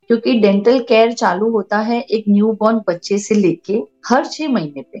क्योंकि dental care चालू होता है एक न्यू बॉर्न बच्चे से लेके हर 6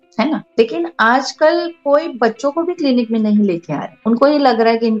 महीने पे, है ना। लेकिन आजकल कोई बच्चों को भी क्लिनिक में नहीं लेके आ रहे, उनको ये लग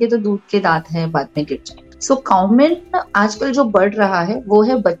रहा है कि इनके तो दूध के दांत हैं, बाद में गिर जाए। सो कॉमन आजकल जो बढ़ रहा है वो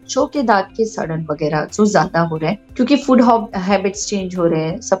है बच्चों के दांत के सड़न वगैरह जो ज्यादा हो रहे हैं, क्योंकि फूड हैबिट्स चेंज हो रहे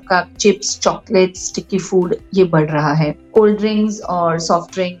हैं, सबका चिप्स, चॉकलेट, स्टिकी फूड ये बढ़ रहा है। कोल्ड ड्रिंक्स और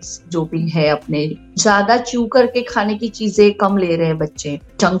सॉफ्ट ड्रिंक्स जो भी है अपने ज्यादा च्यू करके खाने की चीजें कम ले रहे हैं बच्चे,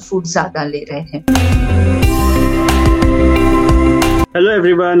 जंक फूड ज्यादा ले रहे हैं। Hello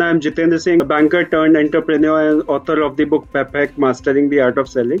everyone, I am Jitendra Singh, a banker turned entrepreneur and author of the book Pep Mastering the Art of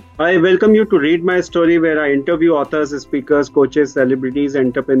Selling. I welcome you to read my story where I interview authors, speakers, coaches, celebrities,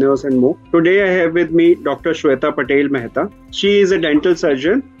 entrepreneurs and more. Today I have with me Dr. Shweta Patel Mehta. She is a dental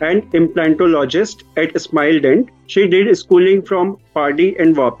surgeon and implantologist at Smile Dent. She did schooling from Padi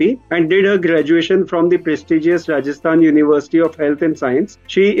and Vapi and did her graduation from the prestigious Rajasthan University of Health and Science.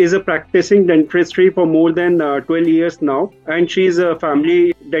 She is a practicing dentistry for more than 12 years now, and she is a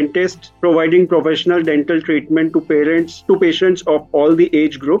family dentist providing professional dental treatment to patients of all the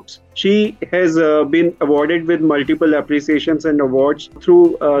age groups. She has been awarded with multiple appreciations and awards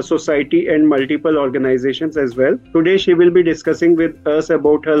through society and multiple organizations as well. Today she will be discussing with us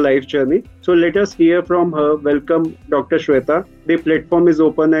about her life journey. So let us hear from her. Welcome, Dr. Shweta. The platform is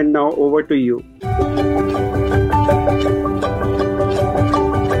open and now over to you.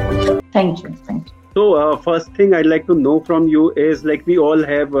 Thank you. So first thing I'd like to know from you is, like, we all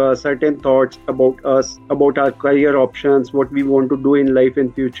have certain thoughts about us, about our career options, what we want to do in life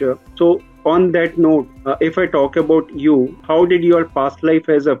in future. So on that note, if I talk about you, how did your past life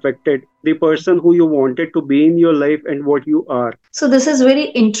has affected the person who you wanted to be in your life and what you are? So this is very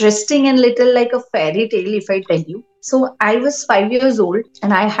interesting and little like a fairy tale if I tell you. So I was 5 years old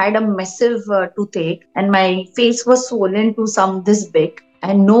and I had a massive toothache and my face was swollen to some this big.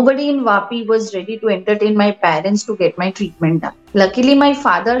 And nobody in Vapi was ready to entertain my parents to get my treatment done. Luckily, my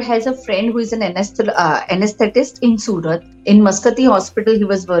father has a friend who is an anesthetist in Surat. In Maskati hospital, he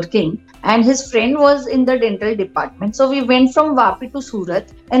was working. And his friend was in the dental department. So we went from Vapi to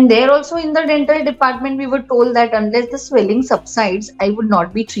Surat. And there also in the dental department, we were told that unless the swelling subsides, I would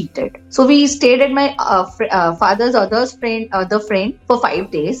not be treated. So we stayed at my father's other friend for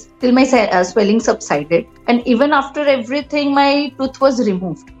 5 days till my swelling subsided. And even after everything, my tooth was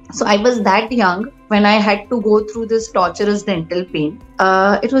removed. So I was that young when I had to go through this torturous dental pain.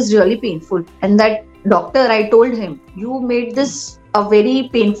 It was really painful. And that doctor, I told him, you made this a very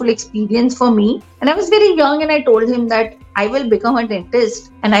painful experience for me. And I was very young and I told him that I will become a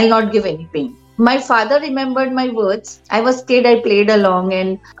dentist and I'll not give any pain. My father remembered my words. I was kid, I played along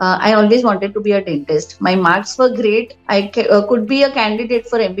and I always wanted to be a dentist. My marks were great. I could be a candidate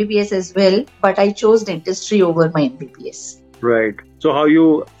for MBBS as well, but I chose dentistry over my MBBS. Right. So how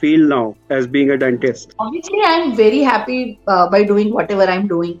you feel now as being a dentist? Obviously, I'm very happy by doing whatever I'm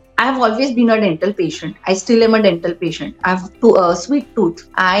doing. I have always been a dental patient. I still am a dental patient. I have a sweet tooth.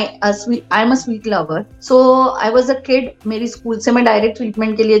 I'm a sweet lover. So I was a kid. मेरी school से मैं direct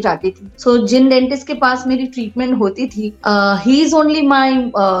treatment के लिए जाती थी. So जिन dentist के पास मेरी treatment होती थी, he is only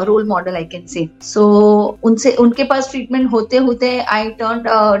my role model, I can say. So उनके पास ट्रीटमेंट होते होते I turned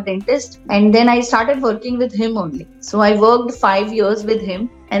a dentist and then I started working with him only. So I worked 5 years with him,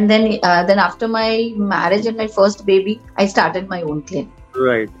 and then after my marriage and my first baby, I started my own clinic.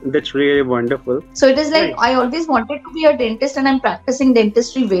 Right, that's really wonderful. So it is like, right. I always wanted to be a dentist, and I'm practicing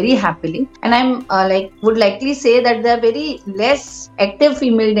dentistry very happily. And I'm would likely say that there are very less active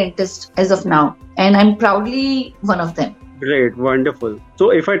female dentists as of now, and I'm proudly one of them. Great, wonderful.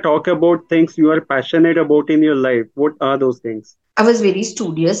 So if I talk about things you are passionate about in your life, what are those things? I was very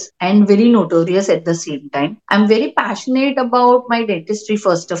studious and very notorious at the same time. I'm very passionate about my dentistry,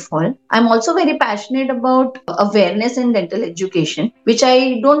 first of all. I'm also very passionate about awareness and dental education, which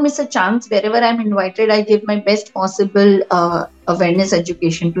I don't miss a chance. Wherever I'm invited, I give my best possible awareness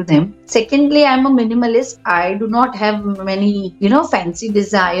education to them. Secondly, I'm a minimalist. I do not have many, fancy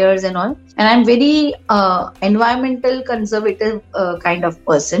desires and all. And I'm very environmental conservative kind of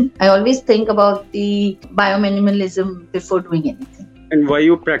person. I always think about the biominimalism before doing anything. And why are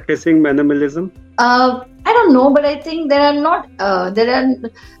you practicing minimalism? I don't know, but I think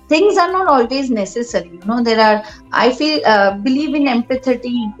things are not always necessary. I believe in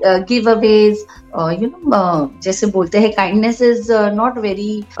empathy, giveaways. जैसे बोलते हैं, kindness is not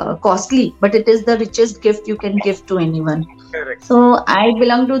very costly, but it is the richest gift you can give to anyone. Correct. So I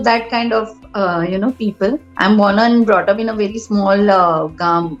belong to that kind of people. I'm born and brought up in a very small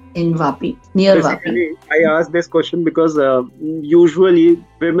gam in Vapi, near Basically, Vapi. I asked this question because usually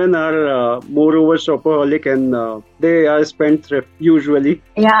women are moreover shopaholic workaholic and they are spendthrift usually.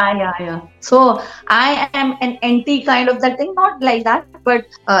 Yeah. So I am an anti kind of that thing, not like that, but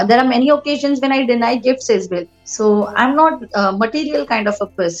there are many occasions when I deny gifts as well. So I'm not material kind of a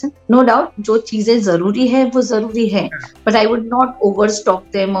person. No doubt, जो चीजें जरूरी है वो जरूरी है, but I would not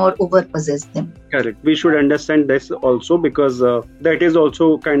overstock them or overpossess them. Correct. We should understand this also because that is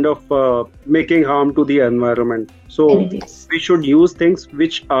also kind of making harm to the environment. So Anyways. we should use things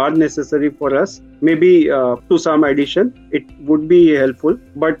which are necessary for us. Maybe to some addition, it would be helpful,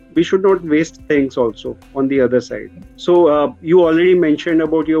 but we should not waste things also on the other side. So you already mentioned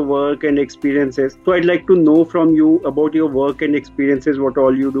about your work and experiences. So I'd like to know from you about your work and experiences, what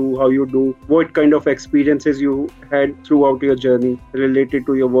all you do, how you do, what kind of experiences you had throughout your journey related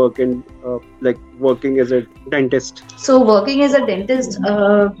to your work and like working as a dentist. So working as a dentist,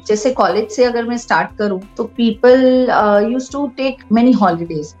 जैसे college से अगर मैं start करूं तो people used to take many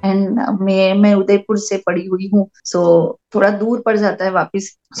holidays and मैं उदयपुर से पढ़ी हुई हूँ, सो थोड़ा दूर पड़ जाता है वापस.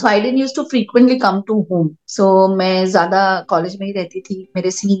 So I didn't used to frequently come to home. So मैं ज्यादा कॉलेज में ही रहती थी.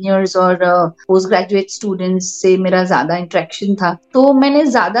 मेरे सीनियर्स और पोस्ट ग्रेजुएट स्टूडेंट्स से मेरा ज्यादा इंटरेक्शन था, तो मैंने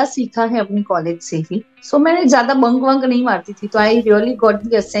ज्यादा सीखा है अपनी कॉलेज से ही. सो मैंने ज्यादा बंक वंक नहीं मारती थी. तो I really got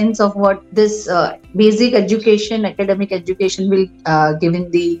the sense of what this basic education, academic education will give in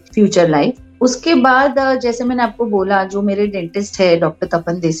the future life. उसके बाद जैसे मैंने आपको बोला, जो मेरे डेंटिस्ट है डॉक्टर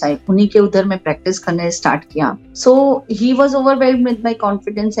तपन देसाई, उन्हीं के उधर मैं प्रैक्टिस करने स्टार्ट किया. So he was overwhelmed with my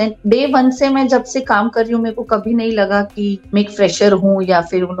confidence and day one से मैं जब से काम कर रही हूँ मेरे को कभी नहीं लगा कि मैं एक फ्रेशर हूँ या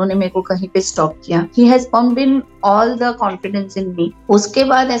फिर उन्होंने मेरे को कहीं पे स्टॉप किया. He has pumped in all the confidence in me. उसके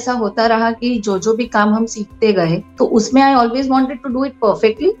बाद ऐसा होता रहा कि जो भी काम हम सीखते गए तो उसमें I always wanted to do it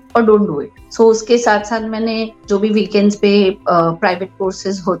perfectly और डोंट डू इट. सो उसके साथ साथ मैंने जो भी वीकेंड्स पे प्राइवेट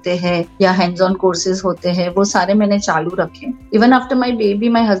कोर्सेज होते हैं या हैंड्स ऑन कोर्सेज होते हैं वो सारे मैंने चालू रखे. Even after my baby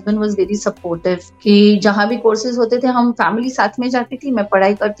my husband was very supportive कि जहां भी कोर्सेज होते थे हम फैमिली साथ में जाती थी, मैं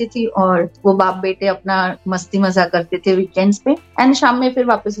पढ़ाई करती थी और वो बाप बेटे अपना मस्ती मजा करते थे वीकेंड्स पे एंड शाम में फिर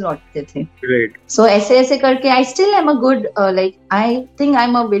वापस लौटते थे. सो ऐसे ऐसे करके I still am a good, like I think I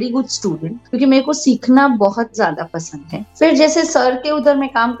am a very good student, क्योंकि मेरे को सीखना बहुत ज्यादा पसंद है. फिर जैसे सर के उधर मैं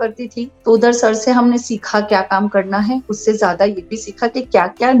काम करती थी तो उधर सर से हमने सीखा क्या काम करना है, उससे ज्यादा ये भी सीखा कि क्या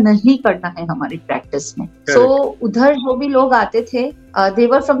क्या नहीं करना है हमारी प्रैक्टिस में. सो उधर जो भी लोग आते थे they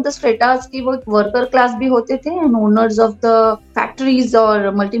were from the stratas की वो वर्कर क्लास भी होते थे and owners of the factories और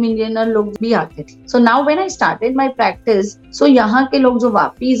मल्टी मिलियनर लोग भी आते थे. So now when I started my practice, सो यहाँ के लोग जो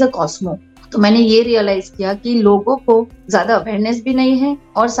वापी इज अ कॉस्मो, तो मैंने ये रियलाइज किया कि लोगों को ज्यादा अवेयरनेस भी नहीं है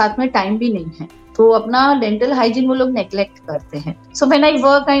और साथ में टाइम भी नहीं है, तो अपना डेंटल हाइजीन वो लोग नेग्लेक्ट करते हैं. So when I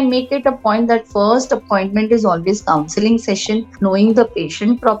work I make it a point that first appointment is always counselling session, knowing the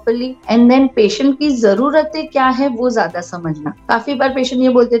patient properly and then patient की जरूरतें क्या है वो ज्यादा समझना. काफी बार पेशेंट ये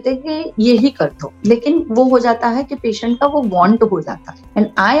बोलते थे कि ये ही कर दो, लेकिन वो हो जाता है कि पेशेंट का वो वांट हो जाता है and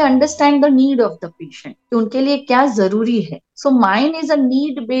I understand the need of the patient कि उनके लिए क्या जरूरी है. सो mine is a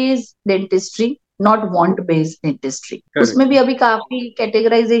need based dentistry, not want based dentistry. उसमें भी अभी काफी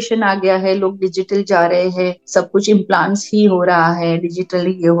कैटेगराइजेशन आ गया है, लोग डिजिटल जा रहे हैं, सब कुछ इम्प्लांट्स ही हो रहा है,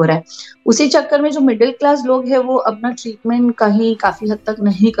 डिजिटली ये हो रहा है. उसी चक्कर में जो मिडिल क्लास लोग हैं वो अपना ट्रीटमेंट कहीं काफी हद तक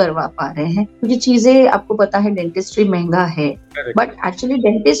नहीं करवा पा रहे हैं, क्योंकि चीजें आपको पता है डेंटिस्ट्री महंगा है. बट एक्चुअली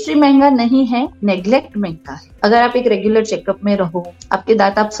डेंटिस्ट्री महंगा नहीं है, नेग्लेक्ट महंगा है. अगर आप एक रेगुलर चेकअप में रहो, आपके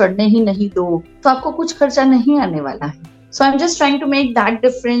दांत आप सड़ने ही नहीं दो, तो आपको कुछ खर्चा नहीं आने वाला है. So I'm just trying to make that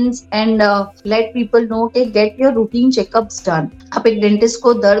difference and let people know कि get your routine checkups done. आप एक डेंटिस्ट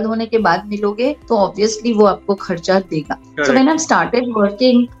को दर्द होने के बाद मिलोगे तो ऑब्वियसली वो आपको खर्चा देगा. So when I started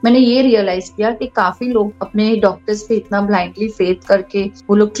working, मैंने ये रियलाइज किया कि काफी लोग अपने डॉक्टर्स पे इतना ब्लाइंडली फेथ करके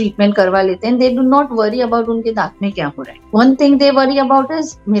वो लोग ट्रीटमेंट करवा लेते हैं. They do not worry about उनके दांत में क्या हो रहा है. One thing they worry about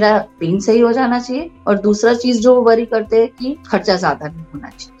is मेरा पेन सही हो जाना चाहिए, और दूसरा चीज जो वरी करते हैं कि खर्चा ज्यादा नहीं होना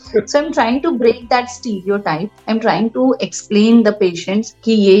चाहिए. So I'm trying to break that stereotype. I'm trying to explain the patients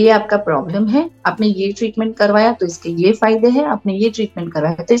कि ये आपका प्रॉब्लम है, आपने ये ट्रीटमेंट करवाया तो इसके ये फायदे हैं, आपने ये ट्रीटमेंट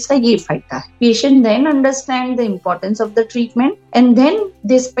करवाया तो इसका ये फायदा है. Patient then understand the importance of the treatment and then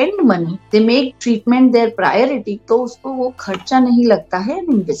they spend money. They make treatment their priority. तो उसको वो खर्चा नहीं लगता है,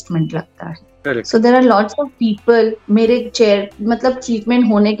 इन्वेस्टमेंट लगता है. So there are lots of people, मेरे चेयर मतलब ट्रीटमेंट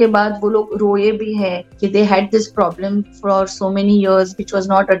होने के बाद वो लोग रोए भी है कि they had this problem for so many years which was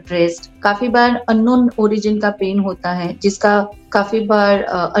not addressed. काफी बार unknown origin का पेन होता है जिसका काफी बार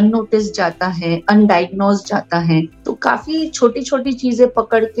अननोटिस जाता है, अनडायग्नोज जाता है. तो काफी छोटी छोटी चीजें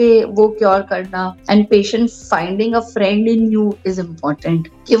पकड़ के वो क्योर करना and patient finding a friend in you is important,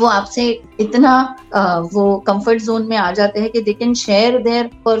 कि वो आपसे इतना वो कंफर्ट जोन में आ जाते हैं कि they can share their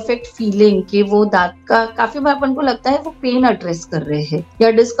perfect feeling कि वो दांत का काफी बार अपन को लगता है वो पेन एड्रेस कर रहे हैं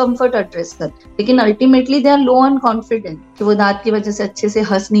या डिस्कम्फर्ट एड्रेस कर, लेकिन ultimately they are low on confident कि वो दांत की वजह से अच्छे से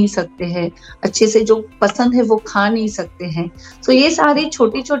हंस नहीं सकते हैं, अच्छे से जो पसंद है वो खा नहीं सकते हैं। सो ये सारी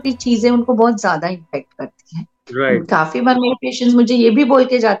छोटी छोटी चीजें उनको बहुत ज्यादा इम्पेक्ट करती हैं। राइट। काफी बार मेरे पेशेंट्स मुझे ये भी बोल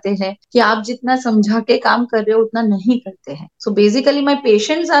के जाते हैं कि आप जितना समझा के काम कर रहे हो उतना नहीं करते हैं। So basically my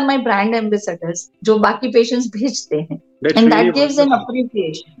patients are my brand ambassadors जो बाकी पेशेंट्स भेजते हैं, That's and really that gives an wonderful.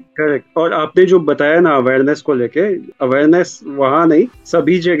 Appreciation. Correct. और आपने जो बताया ना अवेयरनेस को लेके, अवेयरनेस वहाँ नहीं,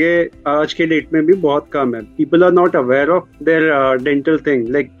 सभी जगह आज के डेट में भी बहुत कम है। People are not aware of their dental thing,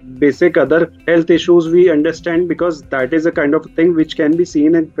 like basic other health issues we understand because that is a kind of thing which can be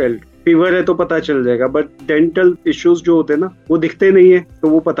seen and felt. Fever है तो पता चल जाएगा, बट डेंटल इश्यूज जो होते हैं ना वो दिखते नहीं है तो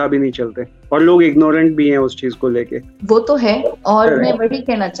वो पता भी नहीं चलते, और लोग इग्नोरेंट भी हैं उस चीज को लेके। वो तो है, और मैं वही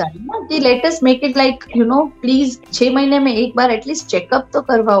कहना चाह रही हूँ ना कि let us make it like please 6 महीने में एक बार एटलीस्ट चेकअप तो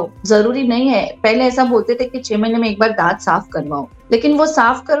करवाओ। जरूरी नहीं है, पहले ऐसा बोलते थे कि 6 महीने में एक बार दांत साफ करवाओ, लेकिन वो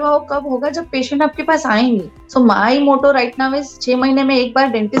साफ करवाओ कब होगा, जब पेशेंट आपके पास आएंगे। So my motto right now is 6 महीने में एक बार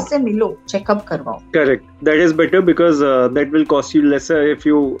डेंटिस्ट से मिलो, चेकअप करवाओ। Correct, that is better because that will cost you lesser if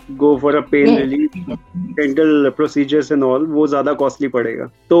you go for a pain relief dental procedures and all, वो ज्यादा कॉस्टली पड़ेगा।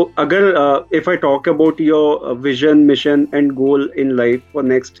 तो अगर if I talk about your vision, mission and goal in life for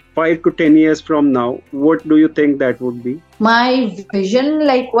next 5 to 10 years from now, what do you think that would be? My vision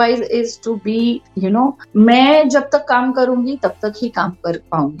likewise is to be, मैं जब तक काम करूंगी तब तक ही काम कर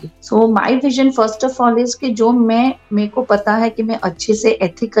पाऊंगी। So my vision first of all is कि जो मेरे को पता है कि मैं अच्छे से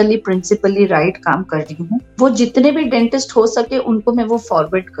एथिकली प्रिंसिपली राइट काम कर रही हूँ, वो जितने भी डेंटिस्ट हो सके उनको मैं वो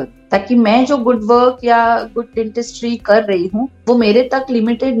फॉरवर्ड करूँ, ताकि मैं जो गुड वर्क या गुड डेंटिस्ट्री कर रही हूँ वो मेरे तक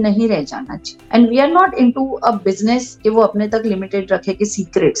लिमिटेड नहीं रह जाना चाहिए। And we are not into a business कि वो अपने तक लिमिटेड रखे, कि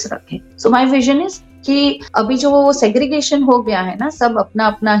सीक्रेट्स रखे। सो माय विजन इज कि अभी जो वो सेग्रीगेशन हो गया है ना, सब अपना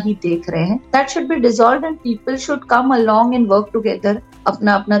अपना ही देख रहे हैं, that should be dissolved and people should come along and work together,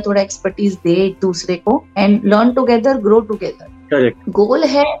 अपना अपना थोड़ा एक्सपर्टीज दे एक दूसरे को and learn together, grow together. Correct.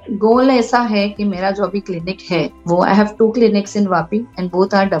 Goal ऐसा है कि मेरा जो अभी क्लिनिक है वो I have 2 clinics in Vapi and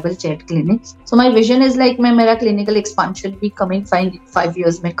both are double chair clinics. So my vision is like मैं मेरा क्लिनिकल एक्सपेंशन भी कमिंग 5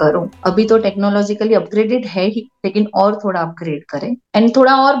 years में करूं। अभी तो टेक्नोलॉजिकली अपग्रेडेड है ही, लेकिन और थोड़ा अपग्रेड करें एंड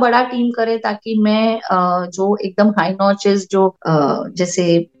थोड़ा और बड़ा टीम करे, ताकि मैं जो एकदम हाई नॉचेस जो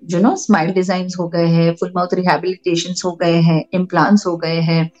जैसे स्माइल डिजाइन हो गए हैं, फुल माउथ रिहेबिलिटेशन हो गए हैं, इम्प्लांट्स हो गए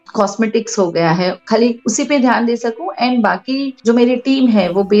हैं, कॉस्मेटिक्स हो गया है, खाली उसी पे ध्यान दे सकूं। एंड बाकी जो मेरी टीम है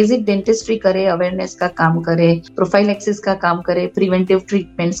वो बेसिक डेंटिस्ट्री करे, अवेयरनेस का काम करे, प्रोफाइल एक्सिस का काम करे, प्रिवेंटिव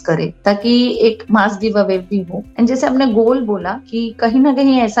ट्रीटमेंट्स करे, ताकि एक मास गिव अवे भी हो। एंड जैसे हमने गोल बोला कि कहीं ना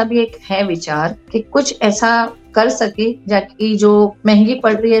कहीं ऐसा भी एक है विचार कि कुछ ऐसा कर सके जाकि जो महंगी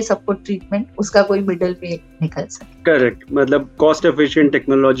पड़ रही है सबको ट्रीटमेंट, उसका कोई मिडल वे निकल सके। करेक्ट, मतलब cost efficient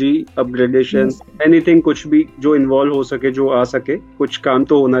technology, upgradation, anything, कुछ भी जो इन्वॉल्व हो सके, जो आ सके, कुछ काम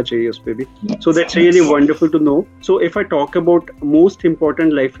तो होना चाहिए उस पे भी। So that's really wonderful to know. So if I talk about most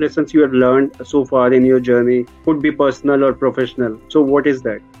important life lessons you have learned so far in your journey, could be personal और professional, so what is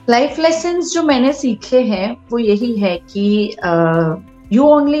that? Life lessons जो मैंने सीखे हैं वो यही है कि You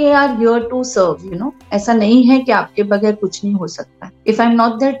only are here to serve, ऐसा नहीं है कि आपके बगैर कुछ नहीं हो सकता। If I'm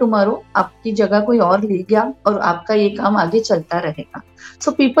not there tomorrow, आपकी जगह कोई और ले गया और आपका ये काम आगे चलता रहेगा।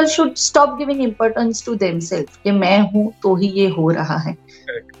 So people should stop giving importance to themselves कि मैं हूँ तो ही ये हो रहा है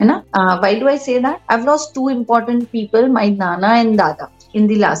ना? Why do I say that? I've lost 2 important people, my Nana and Dada, in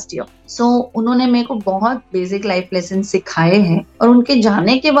the last year. So उन्होंने मेरे को बहुत बेसिक लाइफ लेसन सिखाए हैं, और उनके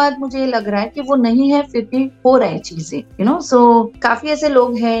जाने के बाद मुझे ये लग रहा है कि वो नहीं है फिर भी हो रहा है चीजें, सो काफी ऐसे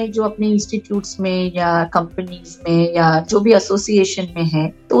लोग हैं जो अपने इंस्टीट्यूट्स में या कंपनीज में या जो भी एसोसिएशन में है,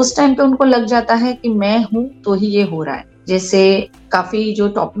 तो उस टाइम पे उनको लग जाता है कि मैं हूँ तो ही ये हो रहा है। जैसे काफी जो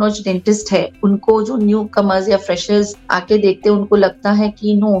टॉप नॉच डेंटिस्ट है, उनको जो न्यू कमर्स या फ्रेशर्स आके देखते हैं, उनको लगता है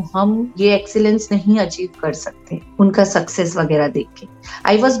कि नो, हम ये एक्सीलेंस नहीं अचीव कर सकते उनका सक्सेस वगैरह देख के।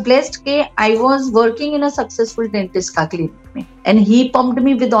 आई वॉज ब्लेस्ड के I was working in a successful dentist का क्लिनिक में, and he pumped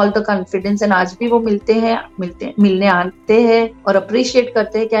me with all the confidence, and आज भी वो मिलने आते हैं और अप्रिशिएट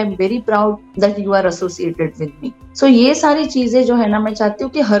करते हैं कि I am very proud that you are associated with me. सो ये सारी चीजें जो है ना, मैं चाहती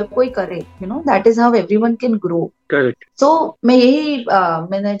हूँ कि हर कोई करे, that is how everyone can grow. Correct. सो मैं यही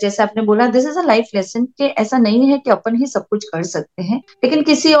मैंने जैसे आपने बोला, this is a life lesson कि ऐसा नहीं है कि अपन ही सब कुछ कर सकते हैं, लेकिन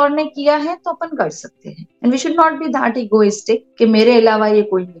किसी और ने किया है तो अपन कर सकते हैं, and we should not be that egoistic कि मेरे अलावा ये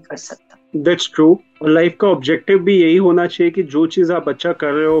कोई नहीं कर सकता। That's true. और लाइफ का ऑब्जेक्टिव भी यही होना चाहिए कि जो चीज आप अच्छा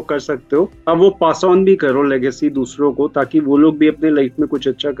कर रहे हो कर सकते हो, अब वो पास ऑन भी करो लेगेसी दूसरों को, ताकि वो लोग भी अपने लाइफ में कुछ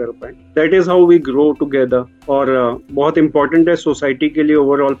अच्छा कर पाए. That is how we grow together. और बहुत इंपॉर्टेंट है सोसाइटी के लिए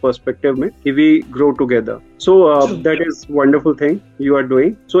ओवरऑल पर्सपेक्टिव में कि we grow together. So that is wonderful thing you are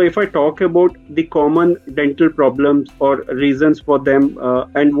doing. So if I talk about the common dental problems or reasons for them,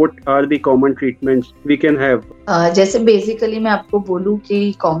 and what are the common treatments we can have? जैसे basically मैं आपको बोलूं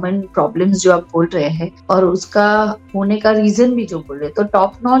कि common problems जो आप बोल रहे हैं और उसका होने का रीजन भी जो बोल रहे हैं, तो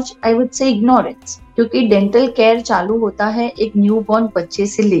top notch I would say ignorance. क्योंकि डेंटल केयर चालू होता है एक न्यू बॉर्न बच्चे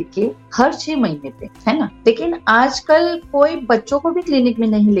से लेके हर 6 महीने पे, है ना. लेकिन आजकल कोई बच्चों को भी क्लिनिक में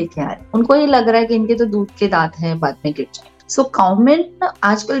नहीं लेके आ रहे. उनको ये लग रहा है कि इनके तो दूध के दांत हैं, बाद में गिर जाए. सो कॉमन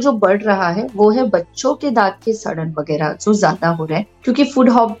आजकल जो बढ़ रहा है वो है बच्चों के दांत के सड़न वगैरह जो ज्यादा हो रहे हैं, क्योंकि फूड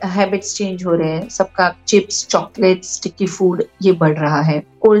हैबिट्स चेंज हो रहे हैं. सबका चिप्स, चॉकलेट, स्टिकी फूड ये बढ़ रहा है.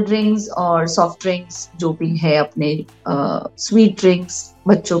 कोल्ड ड्रिंक्स और सॉफ्ट ड्रिंक्स जो भी है अपने स्वीट ड्रिंक्स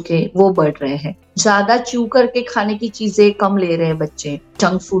बच्चों के वो बढ़ रहे हैं. ज्यादा च्यू करके खाने की चीजें कम ले रहे हैं बच्चे,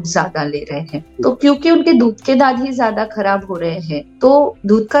 जंक फूड ज्यादा ले रहे हैं. तो क्योंकि उनके दूध के दांत ही ज्यादा खराब हो रहे हैं, तो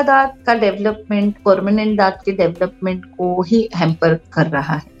दूध का दांत का डेवलपमेंट परमानेंट दांत के डेवलपमेंट को ही हैम्पर कर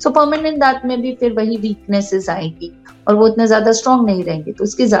रहा है. सो परमानेंट दांत में भी फिर वही वीकनेसेस आएगी और वो इतने ज्यादा स्ट्रांग नहीं रहेंगे, तो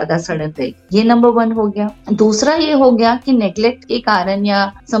उसकी ज्यादा सड़न रहेगी. ये नंबर 1 हो गया. दूसरा ये हो गया कि नेग्लेक्ट के कारण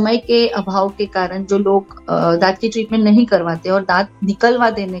या समय के अभाव के कारण जो लोग दांत की ट्रीटमेंट नहीं करवाते और दांत निकलवा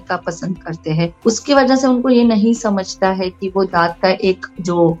देने का पसंद करते हैं, उसकी वजह से उनको ये नहीं समझता है कि वो दांत का एक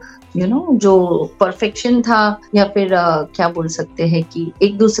जो जो परफेक्शन था या फिर क्या बोल सकते हैं कि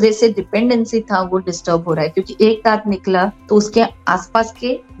एक दूसरे से डिपेंडेंसी था, वो डिस्टर्ब हो रहा है. क्योंकि एक दांत निकला तो उसके आसपास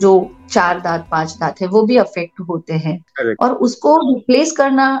के जो 4 दांत 5 दांत है वो भी अफेक्ट होते हैं. Correct. और उसको रिप्लेस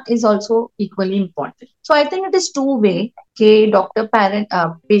करना is also equally important. So I think it is 2 way कि डॉक्टर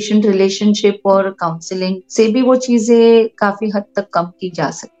पेशेंट रिलेशनशिप और काउंसलिंग से भी वो चीजें काफी हद तक कम की जा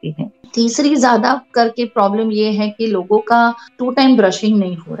सकती है. तीसरी ज्यादा करके प्रॉब्लम ये है कि लोगों का 2 टाइम ब्रशिंग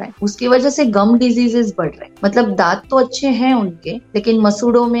नहीं हो रहा है. उसकी वजह से गम डिजीजेस बढ़ रहे हैं. मतलब दांत तो अच्छे हैं उनके, लेकिन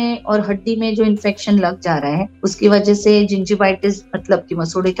मसूड़ों में और हड्डी में जो इन्फेक्शन लग जा रहा है उसकी वजह से जिंजिवाइटिस मतलब कि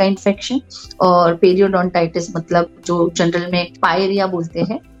मसूड़े का इन्फेक्शन, और पेरियोडोंटाइटिस मतलब जो जनरल में पायरिया बोलते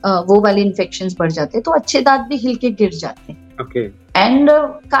हैं, वो वाले इन्फेक्शंस बढ़ जाते हैं. तो अच्छे दांत भी हिल के गिर जाते हैं. Okay. एंड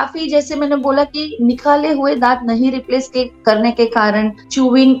काफी जैसे मैंने बोला कि निकाले हुए दांत नहीं रिप्लेस करने के कारण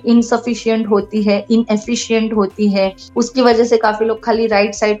च्यूइंग इनसफिशिएंट होती है, इनएफिशिएंट होती है. उसकी वजह से काफी लोग खाली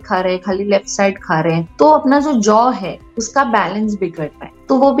राइट साइड खा रहे हैं, खाली लेफ्ट साइड खा रहे हैं, तो अपना जो जॉ है उसका बैलेंस बिगड़ रहा है.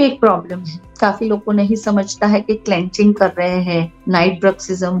 तो वो भी एक प्रॉब्लम है. काफी लोग को नहीं समझता है कि क्लेंचिंग कर रहे हैं, नाइट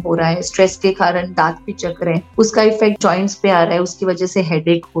ब्रक्सिज्म हो रहा है, स्ट्रेस के कारण दांत पिचक रहे हैं, उसका इफेक्ट जॉइंट्स पे आ रहा है, उसकी वजह से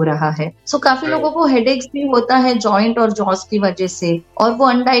हेडेक हो रहा है. सो काफी लोगों को हेडेक्स भी होता है जॉइंट और जॉस की वजह से, और वो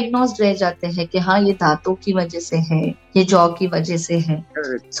अनडायग्नोस्ड रह जाते हैं कि हाँ ये दांतों की वजह से है, ये जॉ की वजह से है.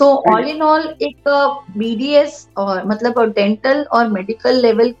 सो ऑल इन ऑल एक बीडीएस और मतलब डेंटल और मेडिकल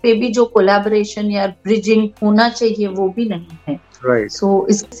लेवल पे भी जो कोलैबोरेशन या ब्रिजिंग होना चाहिए वो भी नहीं है. राइट. सो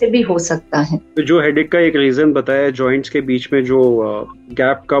इससे भी हो सकता है. तो जो हेडेक का एक रीजन बताया, जॉइंट्स के बीच में जो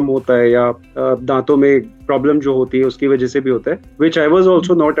गैप कम होता है या दांतों में प्रॉब्लम जो होती है उसकी वजह से भी होता है, which I was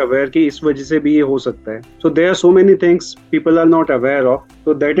also not aware कि इस वजह से भी ये हो सकता है. So there are so many things people are not aware of.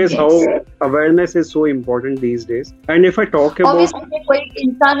 So that is how awareness is so important these days. And if I talk about, कोई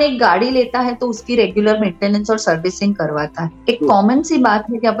इंसान एक गाड़ी लेता है तो उसकी रेगुलर मेंटेनेंस और सर्विसिंग करवाता है. एक कॉमन सी बात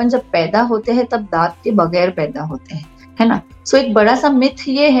है कि अपन जब पैदा होते हैं तब दांत के बगैर पैदा होते हैं, है ना. सो एक बड़ा सा मिथ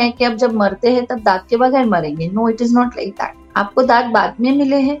ये है कि अब जब मरते हैं तब दांत के बगैर मरेंगे. No, it is not like that. आपको दांत बाद में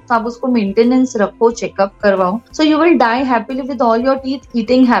मिले हैं तो आप उसको मेंटेनेंस रखो, चेकअप करवाओ. So you will die happily with all your teeth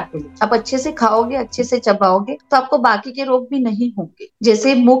eating happily. आप अच्छे से खाओगे, अच्छे से चबाओगे तो आपको बाकी के रोग भी नहीं होंगे.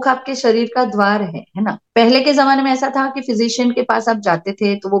 जैसे मुख आपके शरीर का द्वार है ना. पहले के जमाने में ऐसा था कि फिजिशियन के पास आप जाते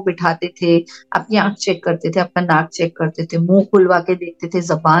थे तो वो बिठाते थे, आपकी आंख चेक करते थे, आपका नाक चेक करते थे, मुंह खुलवा के देखते थे,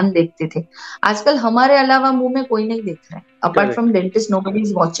 जबान देखते थे. आजकल हमारे अलावा मुंह में कोई नहीं देख रहा है. Apart from dentist nobody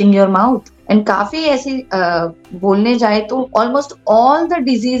is watching your mouth. And काफी ऐसी बोलने जाए तो almost all the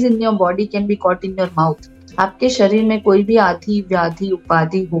disease in your body can be caught in your mouth. आपके शरीर में कोई भी आदि व्याधि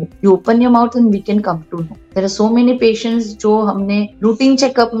उपाधि हो, you open your mouth and we can come to know. There are so many patients जो हमने रूटीन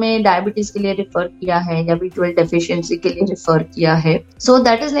चेकअप में डायबिटीज के लिए रेफर किया है या B12 डेफिशिएंसी के लिए रेफर किया है. सो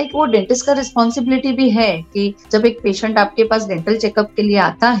दैट इज लाइक वो डेंटिस्ट का रिस्पॉन्सिबिलिटी भी है कि जब एक पेशेंट आपके पास डेंटल चेकअप के लिए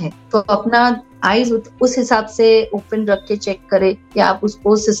आता है तो अपना आईज उस हिसाब से ओपन रख के चेक करे कि आप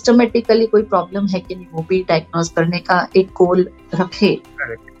उसको सिस्टमेटिकली कोई प्रॉब्लम है कि नहीं वो भी डायग्नोज करने का एक गोल रखे.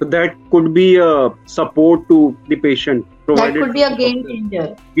 So that could be a support to the patient, That provided could be from a the game doctor.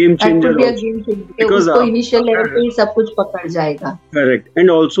 changer. Game That changer could be a also. game changer. कि Because उसको इनिशियल लेवल पे ही सब कुछ पकड़ जाएगा. correct.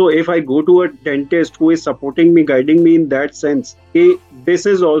 And also, if I go to a dentist who is supporting me, guiding me in that sense, this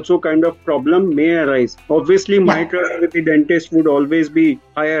is also kind of problem may arise. Obviously, my Yeah, trust with the dentist would always be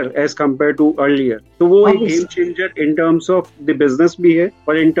higher as compared to earlier. तो वो एक game obviously. Changer in terms of the business भी है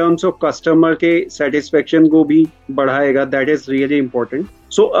और in terms of customer के satisfaction को भी बढ़ाएगा. That is really important.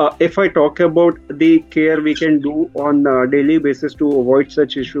 So, if I talk about the care we can do on a daily basis to avoid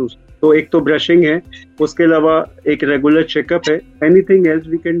such issues, तो एक तो ब्रशिंग है, उसके अलावा एक रेगुलर चेकअप है. Anything else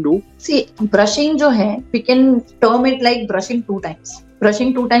we can do? See, brushing जो है, we can term it like brushing 2 times.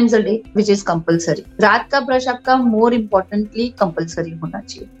 Brushing 2 times a day, which is compulsory. रात का ब्रश आपका more importantly compulsory होना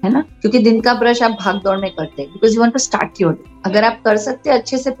चाहिए, है ना? क्योंकि दिन का ब्रश आप भाग दौड़ में करते हैं, because you want to start your day. अगर आप कर सकते हैं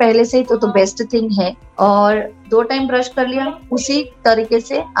अच्छे से पहले से ही तो बेस्ट थिंग है. और 2 टाइम ब्रश कर लिया, उसी तरीके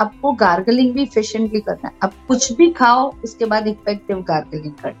से आपको गार्गलिंग भी इफिशिएंटली करना है. आप कुछ भी खाओ, उसके बाद इफेक्टिव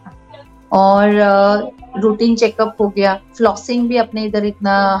गार्गलिंग करना है. और रूटीन चेकअप हो गया. फ्लॉसिंग भी अपने इधर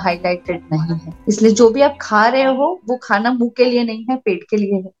इतना हाईलाइटेड नहीं है, इसलिए जो भी आप खा रहे हो वो खाना मुंह के लिए नहीं है, पेट के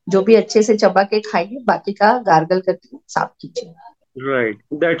लिए है. जो भी अच्छे से चबा के खाइए, बाकी का गार्गल करके साफ कीजिए. Right.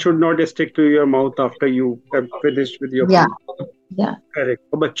 That should not stick to your mouth after you have finished with your या food. या करेक्ट.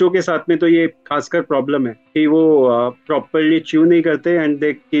 तो बच्चों के साथ में तो ये खासकर प्रॉब्लम है कि वो प्रॉपरली च्यू नहीं करते and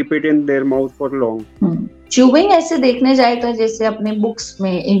they keep it in their mouth for long. Chewing ऐसे देखने जाए तो जैसे अपने बुक्स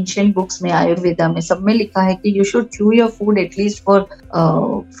में, एंशिएंट बुक्स में, आयुर्वेदा में सब में लिखा है कि you should chew your food at least for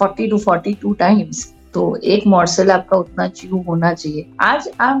 40 to 42 times. तो एक मॉर्सल आपका उतना च्यू होना चाहिए. आज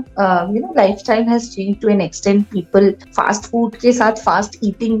आप lifestyle has change to an extent. People fast food के साथ फास्ट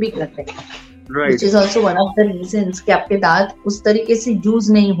ईटिंग भी कर रहे हैं, right. which is also one of the reasons कि आपके दांत उस तरीके से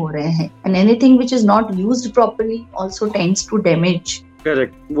यूज नहीं हो रहे हैं. and anything which is not used properly also tends to damage.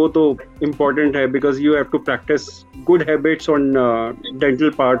 Correct. वो तो इम्पोर्टेंट है because you have to practice good habits on dental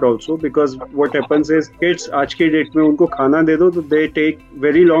part also. Because what happens is kids आज की डेट में उनको खाना दे दो तो they take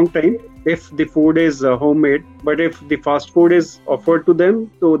very long time if the food is homemade, but if the fast food is offered to them,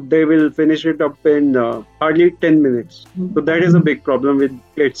 so they will finish it up in hardly 10 minutes. So that is a big problem with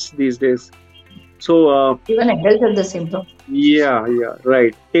kids these days. So Even adults have the same problem. yeah,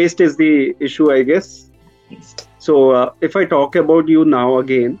 right. Taste is the issue, I guess. So if I talk about you now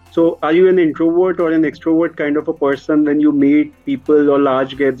again, so are you an introvert or an extrovert kind of a person when you meet people or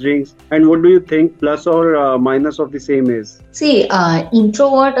large gatherings? And what do you think plus or minus of the same is? See,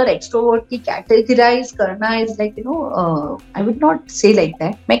 introvert और extrovert की categorize करना is like I would not say like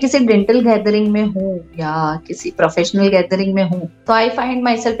that. मैं किसी dental gathering में हूँ या किसी professional gathering में हूँ तो I find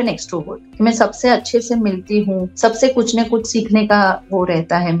myself an extrovert. मैं सबसे अच्छे से मिलती हूँ, सबसे कुछ न कुछ सीखने का वो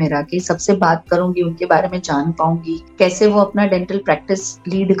रहता है मेरा कि सबसे बात करूंगी, उनके बारे में जान पाऊंगी, कैसे वो अपना डेंटल प्रैक्टिस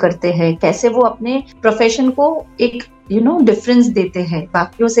लीड करते हैं, कैसे वो अपने प्रोफेशन को एक डिफरेंस देते हैं,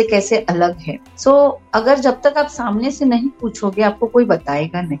 बाकियों से कैसे अलग है. सो अगर जब तक आप सामने से नहीं पूछोगे आपको कोई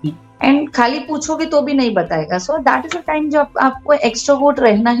बताएगा नहीं, एंड खाली पूछोगे तो भी नहीं बताएगा. So that is a time जब आपको एक्सट्रोवर्ट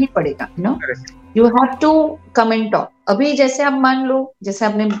रहना ही पड़ेगा. You have to come and talk. अभी जैसे आप मान लो, जैसे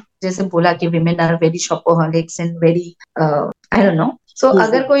आपने जैसे बोला कि women are very शॉपोहॉलिक्स and very I don't know. सो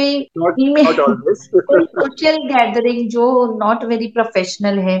अगर कोई सोशल गैदरिंग जो नॉट वेरी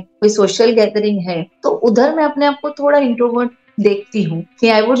प्रोफेशनल है, कोई सोशल गैदरिंग है, तो उधर मैं अपने आप को थोड़ा इंट्रोवर्ट देखती हूँ कि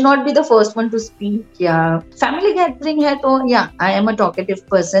I would not be the first one two speak. या फैमिली गैदरिंग है तो या आई am a talkative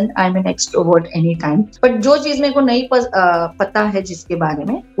person, I am an extrovert any time. But जो चीज मेरे को नहीं पता है जिसके बारे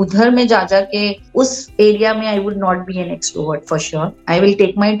में, उधर में जा के उस एरिया में I would not be an extrovert for sure. I will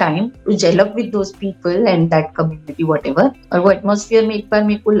take my time to gel up with those people and that community what ever. और वो एटमोस्फियर में एक बार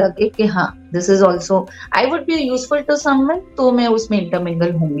मेरे को लगे कि हाँ this is also I would be useful to someone, तो मैं उसमें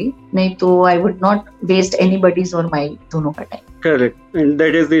इंटरमिंगल होंगी, नहीं तो I would not waste anybody's और माई दोनों का time. Correct. And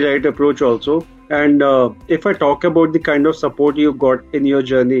that is the right approach also. And if I talk about the kind of support you got in your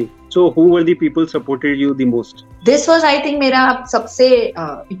journey, so who were the people supported you the most? This was, I think, मेरा सबसे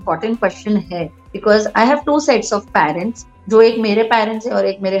important question है, because I have 2 sets of parents. जो एक मेरे parents है और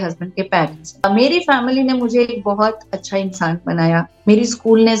एक मेरे हस्बैंड के पेरेंट्स है. मेरी फैमिली ने मुझे एक बहुत अच्छा इंसान बनाया. मेरी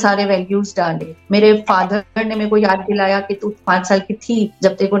स्कूल ने सारे वैल्यूज डाले. मेरे फादर ने मेरे को याद दिलाया कि तू 5 साल की थी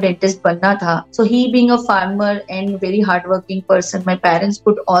जब तेरे को डेंटिस्ट बनना था. So he being a farmer and very hard working person, my parents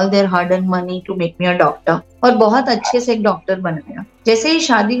put all their hard earn money to make me a doctor, और बहुत अच्छे से एक डॉक्टर बनाया. जैसे ही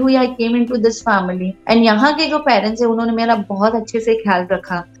शादी हुई I came into this family and यहाँ के जो पेरेंट्स है उन्होंने मेरा बहुत अच्छे से ख्याल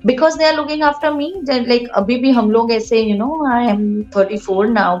रखा because they are looking after me. Like अभी भी हम लोग ऐसे आई एम 34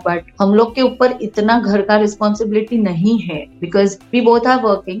 नाउ बट हम लोग के ऊपर इतना घर का रिस्पॉन्सिबिलिटी नहीं है because we both are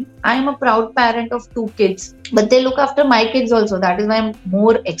working. I am a proud parent of 2 kids but they look after my kids also, that is why I'm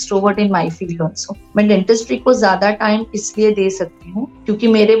more extrovert in my field also। मैं डेंटिस्ट्री को ज्यादा time इसलिए दे सकती हूँ क्योंकि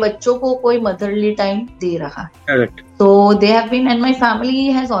मेरे बच्चों को कोई मदरली टाइम दे रहा है। Correct. So they have been and my family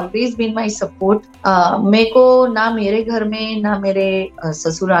has always been my support। मेरे को ना मेरे घर में ना मेरे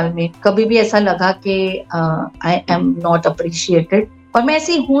ससुराल में कभी भी ऐसा लगा कि I am not appreciated। और मैं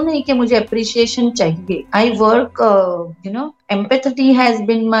ऐसी हूं नहीं कि मुझे अप्रिसिएशन चाहिए। I work empathy has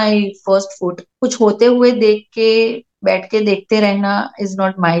been my first foot. कुछ होते हुए देख के बैठ के देखते रहना is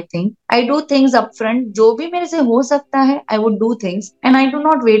not my thing. I do things upfront, जो भी मेरे से हो सकता है I would do things and I do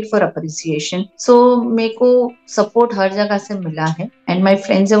not wait for appreciation. So मेरे को सपोर्ट हर जगह से मिला है and my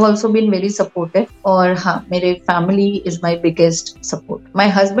friends have also been very supportive. और हाँ, मेरे family is my biggest support. My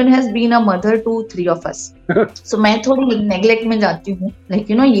husband has been a mother to 3 of us। So मैं थोड़ी नेग्लेक्ट में जाती हूँ,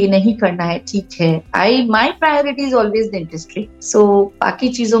 लाइक ये नहीं करना है, ठीक है। My priority is always dentistry. So बाकी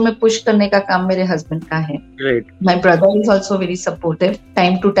चीजों में पुश करने का काम मेरे हस्बैंड का है। My brother is also very supportive.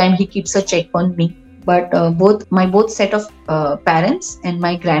 Time to time he keeps a check on me. But both set of parents and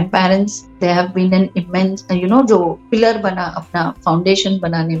my grandparents, they have been an immense, जो पिलर बना अपना foundation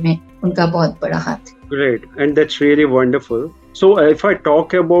बनाने में उनका बहुत बड़ा हाथ है। Great, and that's really wonderful. So if I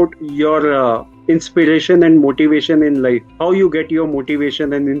talk about your inspiration and motivation in life, how you get your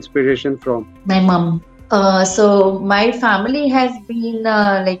motivation and inspiration from? My mom. So my family has been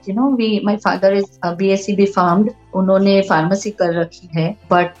my father is BSc B Pharmed। उन्होंने pharmacy कर रखी है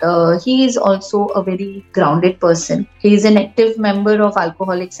but he is also a very grounded person. He is an active member of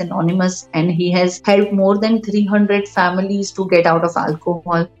Alcoholics Anonymous and he has helped more than 300 families to get out of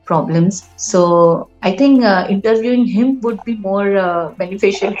alcohol problems। So I think interviewing him would be more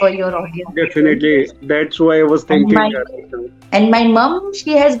beneficial for your audience. Definitely, that's why I was thinking. And my mom,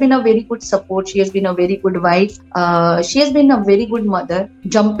 she has been a very good support. She has been a very good wife. She has been a very good mother.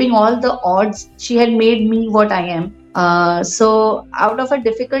 Jumping all the odds, she had made me what I am. So out of a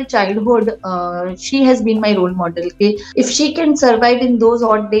difficult childhood, she has been my role model कि if she can survive in those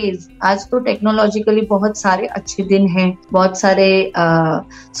odd days। आज तो technologically बहुत सारे अच्छे दिन हैं, बहुत सारे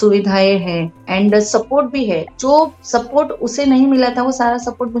सुविधाएं हैं एंड सपोर्ट भी है। जो सपोर्ट उसे नहीं मिला था वो सारा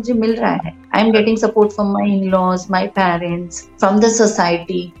सपोर्ट मुझे मिल रहा है। I am getting support from my in-laws, my parents, from the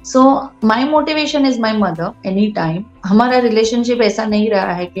society. So my motivation is my mother any time. हमारा रिलेशनशिप ऐसा नहीं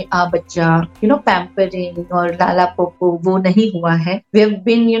रहा है कि बच्चा पैम्परिंग और लाला पोपो, वो नहीं हुआ है। वी हैव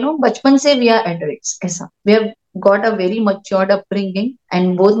बीन बचपन से वी आर एडल्ट्स, ऐसा। We have got a very matured upbringing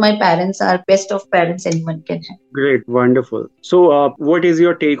and both my parents are best of parents anyone can have। Great, wonderful। So what is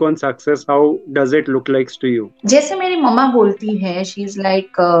your take on success? How does it look like to you? जैसे मेरी मम्मा बोलती है, she is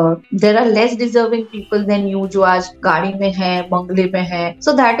like there are less deserving people than you जो आज गाड़ी में है, बंगले में है।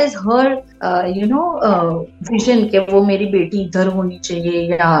 So that is her vision कि वो मेरी बेटी इधर होनी चाहिए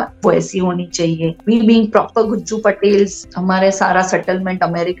या वो ऐसी होनी चाहिए। We being proper Gujju Patels, हमारे सारा सेटलमेंट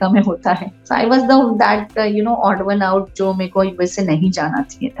अमेरिका में होता है। So I was that odd one out जो मेरे को यूएस से नहीं जाना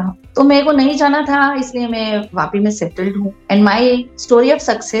चाहिए था। तो मेरे को नहीं जाना था, इसलिए मैं वापी में सेटल्ड हूँ। And my story of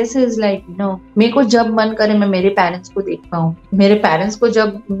success is like मेरे को जब मन करे मैं मेरे पेरेंट्स को देख पाऊँ, मेरे पेरेंट्स को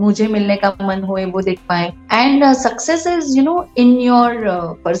जब मुझे मिलने का मन होए वो देख पाए। And success is in your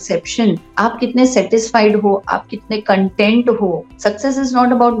perception. आप कितने सेटिस्फाइड हो, आप कितने कंटेंट हो। Success is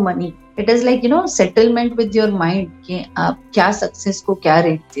not about money. It is like settlement with your mind कि आप क्या सक्सेस को क्या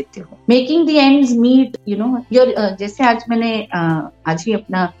रेट देते हो। Making the ends meet your, जैसे आज मैंने आज ही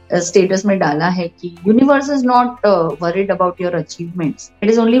अपना स्टेटस में डाला है कि universe is not worried about your achievements, it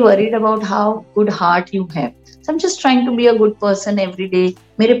is only worried about how good heart you have. So I'm just trying to be a good person every day।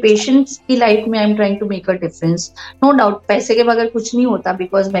 मेरे पेशेंट्स की लाइफ में I am trying to make a difference. No doubt पैसे के बगैर कुछ नहीं होता,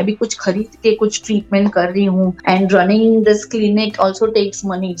 because मैं भी कुछ खरीद के कुछ ट्रीटमेंट कर रही हूँ and running this clinic also takes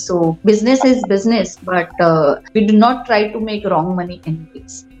money. So business is business but we do not try to make wrong money in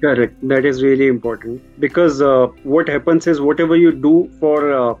case. Correct. That is really important because what happens is whatever you do for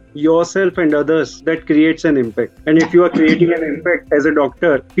yourself and others, that creates an impact. And if you are creating an impact as a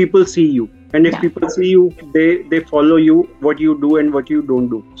doctor, people see you. And if people see you, they follow you, what you do and what you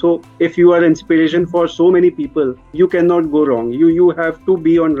don't do. So if you are inspiration for so many people, you cannot go wrong. You have to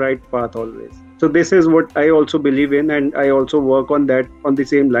be on right path always. So this is what I also believe in, and I also work on that on the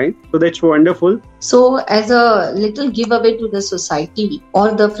same line. So that's wonderful. So, as a little giveaway to the society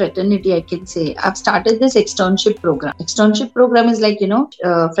or the fraternity, I can say I've started this externship program. Externship program is like,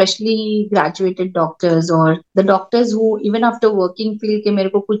 freshly graduated doctors or the doctors who even after working feel कि मेरे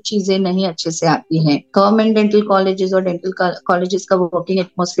को कुछ चीजें नहीं अच्छे से आती हैं. गवर्नमेंट डेंटल कॉलेजेस और डेंटल कॉलेजेस का वर्किंग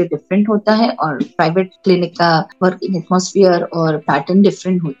एटमॉस्फेयर डिफरेंट होता है और प्राइवेट क्लिनिक का वर्किंग एटमॉस्फेयर और पैटर्न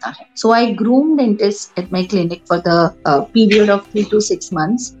डिफरेंट होता है. So I groom dentists at my clinic for the period of 3 to 6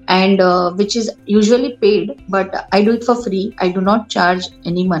 months, and which is usually paid, but I do it for free. I do not charge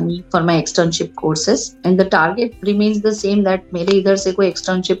any money for my externship courses, and the target remains the same, that मेरे इधर से कोई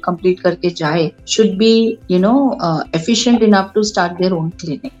externship complete करके जाए should be efficient enough to start their own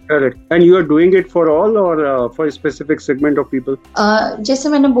clinic. Correct. And you are doing it for all or for a specific segment of people? जैसे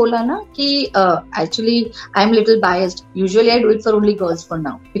मैंने बोला ना कि actually I am little biased. Usually I do it for only girls for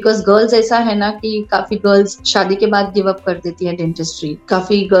now, because girls ऐसा है ना कि काफी girls शादी के बाद give up कर देती है dentistry,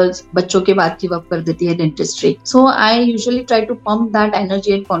 काफी girls बच्चों के बाद give up कर देती है dentistry. So I usually try to pump that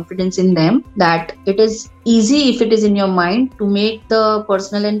energy and confidence in them that it is easy if it is in your mind to make the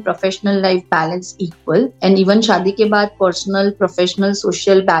personal and professional life balance equal. And even शादी के बाद personal, professional,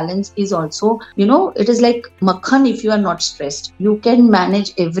 social balance is also, it is like makhan if you are not stressed. You can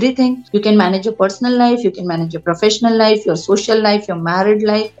manage everything. You can manage your personal life, you can manage your professional life, your social life, your married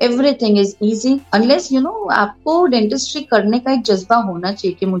life. Everything is easy unless, आपको dentistry करने का एक जज्बा होना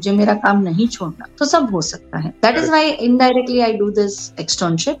चाहिए कि मुझे मेरा काम नहीं छोड़ना, तो सब हो सकता है. That is why indirectly I do this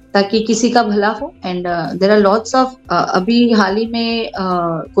externship, ताकि किसी का भला हो. And there are lots of अभी हाल ही में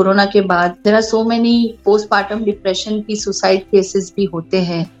कोरोना के बाद there are so many postpartum depression की suicide cases भी होते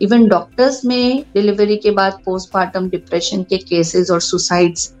हैं. Even डॉक्टर्स में डिलीवरी के बाद postpartum depression के cases और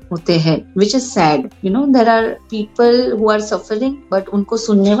suicides होते हैं, which is sad. There are people who are suffering, but उनको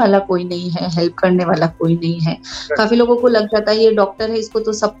सुनने वाला कोई नहीं है, हेल्प करने वाला कोई नहीं है. काफी लोगों को लग जाता है ये डॉक्टर है, इसको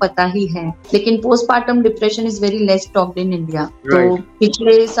तो सब पता ही है. लेकिन postpartum depression is very less talked in India. तो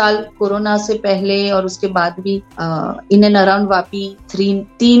पिछले साल कोरोना से पहले और उसके बाद भी in and around Vapi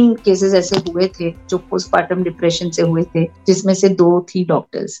 3 cases ऐसे हुए थे जो पोस्टपार्टम डिप्रेशन से हुए थे, जिसमें से 2 थी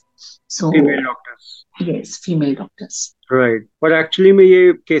doctors. So female doctors. Yes, female doctors. Right. और एक्चुअली में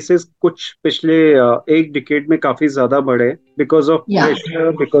ये केसेस कुछ पिछले एक डिकेड में काफी ज्यादा बढ़े because of pressure,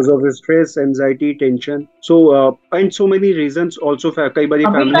 because of stress, anxiety, tension, so and so many reasons also. कई बार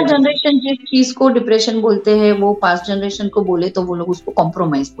फैमिली जनरेशन जिस चीज को डिप्रेशन बोलते हैं वो पास्ट जनरेशन को बोले तो वो लोग उसको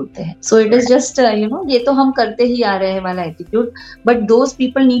कॉम्प्रोमाइज बोलते हैं. सो इट इज जस्ट ये तो हम करते ही आ रहे हैं वाला attitude. But those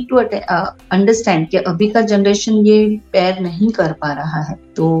people need to understand कि अभी का जनरेशन ये पैर नहीं कर पा रहा है,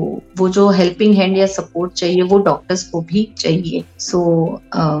 तो वो जो हेल्पिंग हैंड या सपोर्ट चाहिए वो डॉक्टर्स को भी चाहिए. So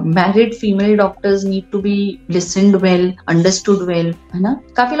married female doctors need to be listened well, understood well, है ना.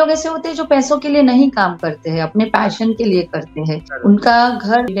 काफी लोग ऐसे होते हैं जो पैसों के लिए नहीं काम करते हैं, अपने पैशन के लिए करते हैं. उनका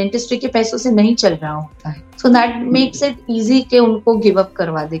घर डेंटिस्ट्री के पैसों से नहीं चल रहा होता है. So that makes it easy कि उनको गिव अप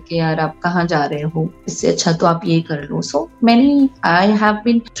करवा दे कि यार आप कहाँ जा रहे हो, इससे अच्छा तो आप ये कर लो. So many I have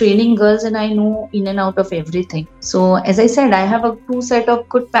been training girls and I know in and out of everything. So as I said I have a true set of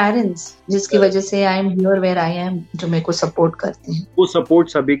good parents, जिसकी वजह से I am here where I am, जो मेरे को support करते हैं. वो support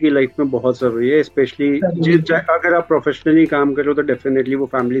सभी की लाइफ में बहुत जरूरी है, स्पेशली अगर आप प्रोफेशनली काम करो तो डेफिनेटली वो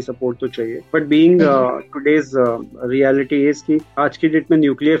फैमिली सपोर्ट तो चाहिए. But being today's reality is कि आज की डेट में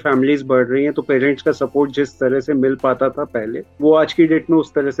न्यूक्लियर फैमिलीज बढ़ रही हैं, तो पेरेंट्स का सपोर्ट जिस तरह से मिल पाता था पहले, वो आज की डेट में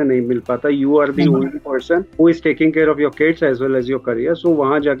उस तरह से नहीं मिल पाता. You are the only person who is taking care of your kids as well as your career. So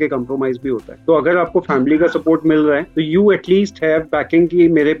वहां जाके कंप्रोमाइज भी होता है. तो अगर आपको फैमिली का सपोर्ट मिल रहा है तो यू एटलीस्ट हैव बैकिंग की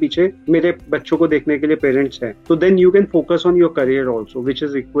मेरे पीछे मेरे बच्चों को देखने के लिए पेरेंट्स हैं, तो then you can focus on your career also, which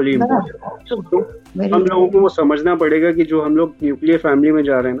is equally important. तो हम लोगों को वो समझना पड़ेगा कि जो हम लोग न्यूक्लियर फैमिली में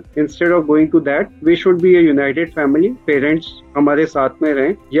जा रहे हैं ना, instead of going to that we should be a united family. Parents हमारे साथ में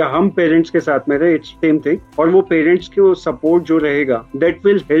रहें या हम पेरेंट्स के साथ में रहे, इट्स सेम थिंग. और वो पेरेंट्स के सपोर्ट जो रहेगा that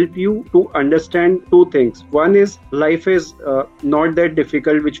will help you to understand 2 things. One is life is not that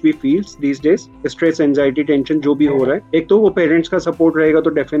difficult which we feels these days. Stress, anxiety, tension जो भी हो रहा है, एक तो वो पेरेंट्स का सपोर्ट रहेगा तो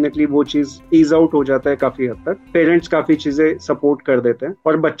डेफिनेटली वो चीज ईज आउट हो जाता है काफी हद तक. पेरेंट्स काफी चीजें सपोर्ट कर देते हैं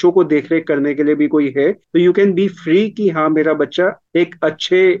और बच्चों को देख रेख करने के लिए भी कोई है, तो यू कैन बी फ्री कि हाँ मेरा बच्चा एक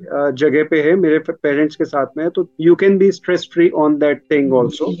अच्छे जगह पे है, मेरे पेरेंट्स के साथ में है, तो you can be stress free on that thing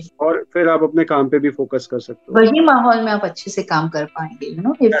also. और फिर आप अपने काम पे भी फोकस कर सकते हो. वही माहौल में आप अच्छे से काम कर पाएंगे.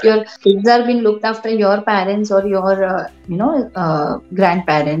 If your kids are been looked after your parents और योर ग्रैंड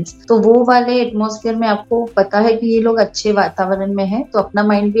पेरेंट्स, तो वो वाले एटमॉस्फेयर में आपको पता है कि ये लोग अच्छे वातावरण में है, तो अपना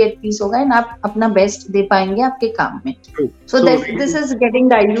माइंड भी एट पीस होगा एंड आप अपना बेस्ट दे पाएंगे आपके काम में. So this is getting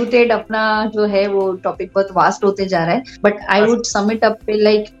diluted. अपना जो है वो टॉपिक बहुत वास्ट होते जा रहा है, but I would sum it up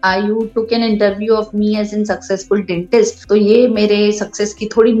like you took an interview of me as in successful dentist. तो ये मेरे सक्सेस की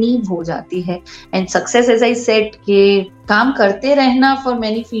थोड़ी नींव हो हो जाती है. And success, as I said, कि काम करते रहना for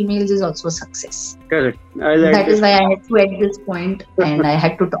many females is also success. Correct. I like That this. is why I had to at this point and I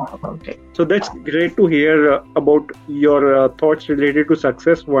had to talk about it. So that's great to hear about your thoughts related to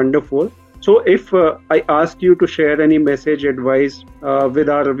success. Wonderful. So if I ask you to share any message, advice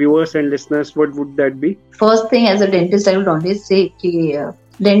with our viewers and listeners, what would that be? First thing, as a dentist, I would always say that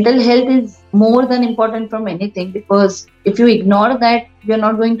dental health is more than important from anything, because if you ignore that, you're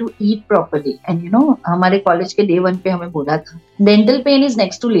not going to eat properly. And हमारे college के day 1 पे हमें बोला था, dental pain is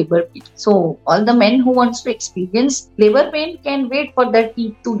next to labor pain. So all the men who wants to experience labor pain can wait for that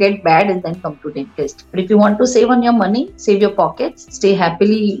teeth to get bad and then come to dentist. But if you want to save on your money, save your pockets, stay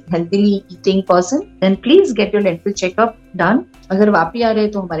happily, healthily eating person, then please get your dental checkup done. अगर वापी आ रहे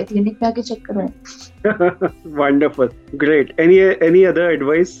तो हमारे clinic पे आके check करवाएं. Wonderful, great. Any other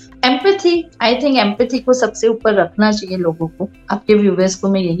advice? Empathy, I think empathy को सबसे ऊपर रखना चाहिए लोगों को. आपके व्यूवर्स को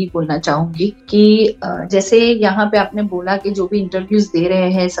मैं यही बोलना चाहूंगी कि जैसे यहाँ पे आपने बोला कि जो भी इंटरव्यूज दे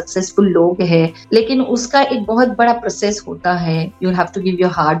रहे हैं सक्सेसफुल लोग हैं, लेकिन उसका एक बहुत बड़ा प्रोसेस होता है. You have to give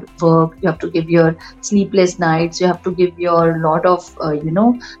your hard work, you have to give your sleepless nights, you have to give your lot of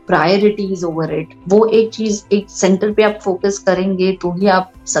priorities over it. वो एक चीज, एक सेंटर पे आप फोकस करेंगे तो ही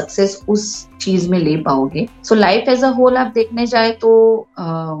आप सक्सेस उस चीज में ले पाओगे. So life as a whole आप देखने जाए तो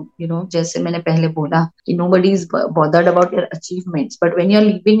जैसे मैंने पहले बोला कि nobody is bothered about your achievements, but when you're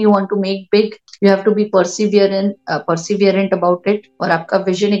leaving, you want to make big, you have to be perseverant about it. और आपका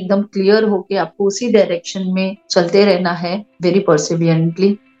विजन एकदम क्लियर होके आपको उसी डायरेक्शन में चलते रहना है very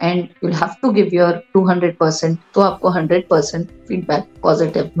perseverantly, and you'll have to give your 200%, तो आपको 100% feedback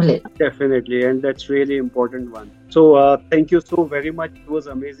positive मिलेगा. Definitely, and that's really important one. So thank you so very much. It was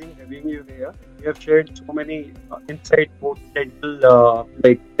amazing having you here. You have shared so many insight about dental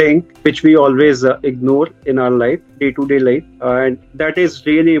thing which we always ignore in our life, day-to-day life, and that is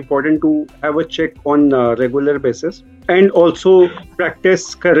really important to have a check on regular basis, and also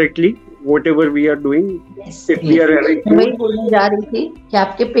practice correctly whatever we are doing. Yes, if we are having मैं वही बोलने जा रही थी कि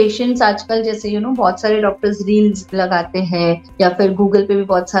आपके patients आजकल जैसे बहुत सारे डॉक्टर्स रील्स लगाते हैं, या फिर गूगल पे भी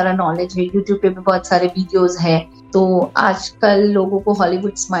बहुत सारा नॉलेज है, यूट्यूब पे भी बहुत सारे वीडियोस हैं. तो आजकल लोगों को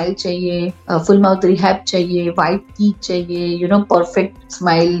हॉलीवुड स्माइल चाहिए, फुल माउथ रिहैब चाहिए, वाइट टीथ चाहिए, परफेक्ट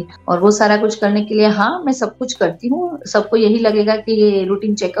स्माइल, और वो सारा कुछ करने के लिए हाँ मैं सब कुछ करती हूँ. सबको यही लगेगा कि ये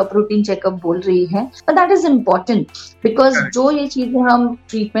रूटीन चेकअप बोल रही है, but that is important, because जो ये चीजें हम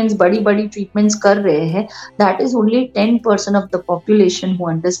ट्रीटमेंट्स, बड़ी ट्रीटमेंट्स कर रहे हैं, that is only 10% of the population who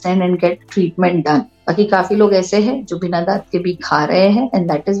understand and gate treatment done. बाकी काफी लोग ऐसे हैं जो बिना दांत के भी खा रहे हैं, and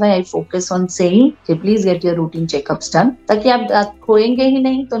that is why I focus on saying कि please get your routine checkups done, ताकि आप दांत खोएंगे ही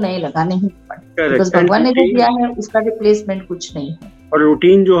नहीं तो नए लगाने ही पड़े, बिकॉज भगवान ने जो दिया है उसका रिप्लेसमेंट कुछ नहीं है. और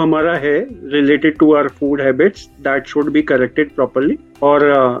रूटीन जो हमारा है related to our food habits, that should be corrected properly. और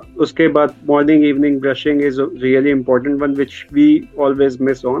उसके बाद morning evening brushing is really important one which we always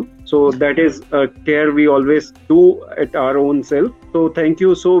miss on. So that is a care we always do at our own self. So thank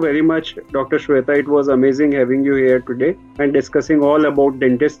you so very much, Dr. Shweta. It was amazing having you here today and discussing all about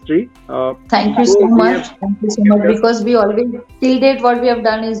dentistry. Thank you so much. Thank you so much, because we always, till date, what we have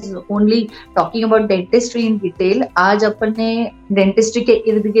done is only talking about dentistry in detail. आज अपन ने dentistry के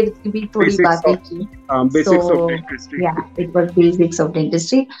इर्द गिर्द की भी थोड़ी बातें की. Basics of dentistry. Yeah, it was basics of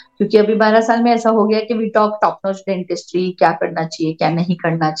dentistry. क्योंकि अभी 12 साल में ऐसा हो गया कि we talk top notch dentistry, क्या करना चाहिए, क्या नहीं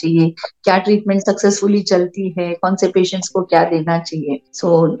करना चाहिए, क्या ट्रीटमेंट सक्सेसफुली चलती है, कौन से पेशेंट्स को क्या देना चाहिए.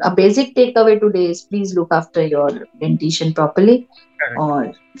 So a basic take away today is please look after your dentition properly,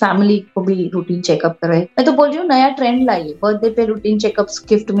 और फैमिली को भी रूटीन चेकअप करवाए. मैं तो बोल रही हूँ नया ट्रेंड लाइए, बर्थडे पे रूटीन चेकअप्स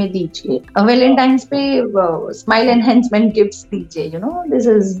गिफ्ट में दीजिए, वैलेंटाइंस पे स्माइल एनहेंसमेंट गिफ्ट्स दीजिए. This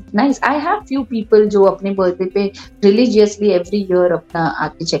is nice. I have few people जो अपने बर्थडे पे रिलीजियसली एवरी ईयर अपना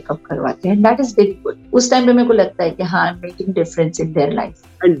आके चेकअप करवाते हैं. That is very good. उस टाइम पे मेरे को लगता है कि हाँ, I am making difference in their life.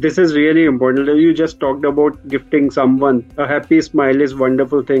 And this is really important. You just talked about gifting someone a happy smile is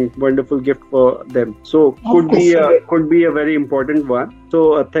wonderful thing, wonderful gift for them. So could be a very important one. So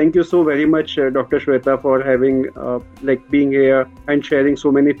thank you so very much, Dr. Shweta, for having being here and sharing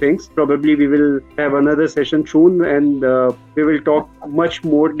so many things. Probably we will have another session soon, and we will talk much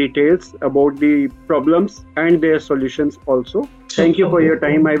more details about the problems and their solutions also. Thank you for your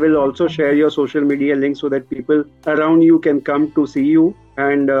time. I will also share your social media links so that people around you can come to see you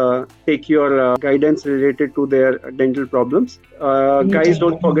and take your guidance related to their dental problems. Guys,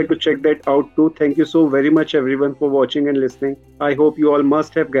 don't forget to check that out too. Thank you so very much everyone for watching and listening. I hope you all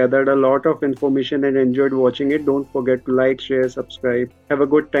must have gathered a lot of information and enjoyed watching it. Don't forget to like, share, subscribe. Have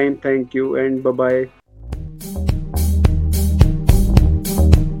a good time. Thank you and bye-bye.